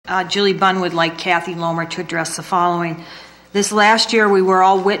Julie Bunn would like Kathy Lohmer to address the following. This last year, we were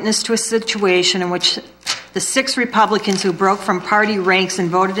all witness to a situation in which the 6 Republicans who broke from party ranks and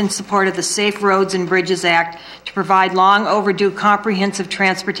voted in support of the Safe Roads and Bridges Act to provide long overdue comprehensive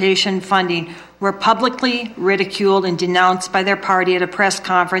transportation funding were publicly ridiculed and denounced by their party at a press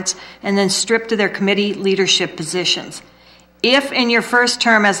conference and then stripped of their committee leadership positions. If in your first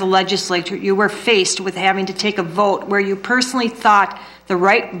term as a legislator you were faced with having to take a vote where you personally thought the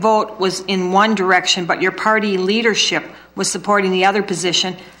right vote was in one direction but your party leadership was supporting the other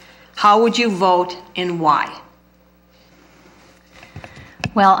position, how would you vote and why?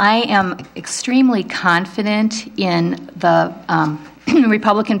 Well, I am extremely confident in the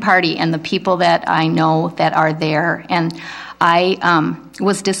Republican Party and the people that I know that are there. And I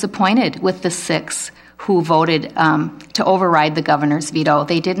was disappointed with the 6 who voted to override the governor's veto.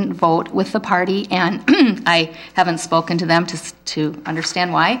 They didn't vote with the party, and I haven't spoken to them to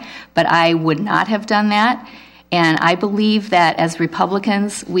understand why, but I would not have done that. And I believe that as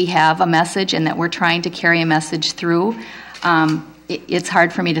Republicans, we have a message and that we're trying to carry a message through. It's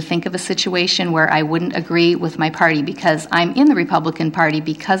hard for me to think of a situation where I wouldn't agree with my party because I'm in the Republican Party,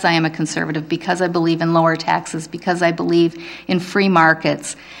 because I am a conservative, because I believe in lower taxes, because I believe in free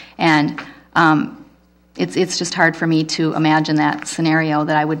markets. And it's just hard for me to imagine that scenario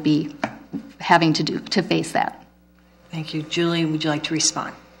that I would be having to face that. Thank you. Julie, would you like to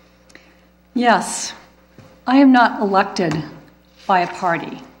respond? Yes. I am not elected by a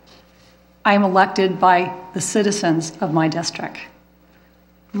party. I am elected by the citizens of my district.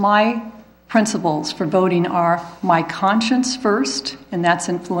 My principles for voting are my conscience first, and that's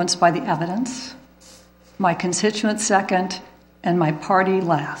influenced by the evidence, my constituents second, and my party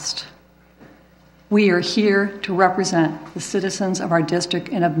last. We are here to represent the citizens of our district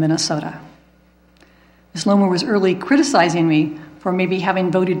and of Minnesota. Ms. Lohmer was early criticizing me for maybe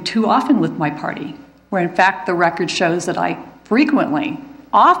having voted too often with my party, where in fact the record shows that I frequently,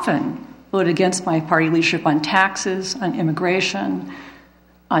 often voted against my party leadership on taxes, on immigration,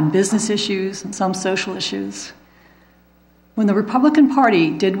 on business issues, and some social issues. When the Republican Party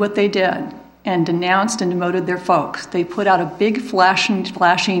did what they did and denounced and demoted their folks, they put out a big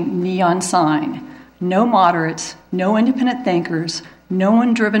flashing neon sign. No moderates, no independent thinkers, no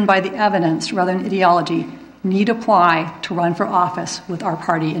one driven by the evidence rather than ideology need apply to run for office with our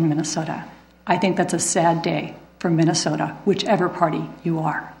party in Minnesota. I think that's a sad day for Minnesota, whichever party you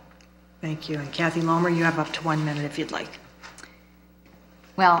are. Thank you. And Kathy Lohmer, you have up to 1 minute if you'd like.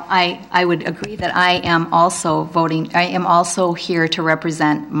 Well, I would agree that I am also here to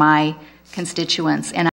represent my constituents, and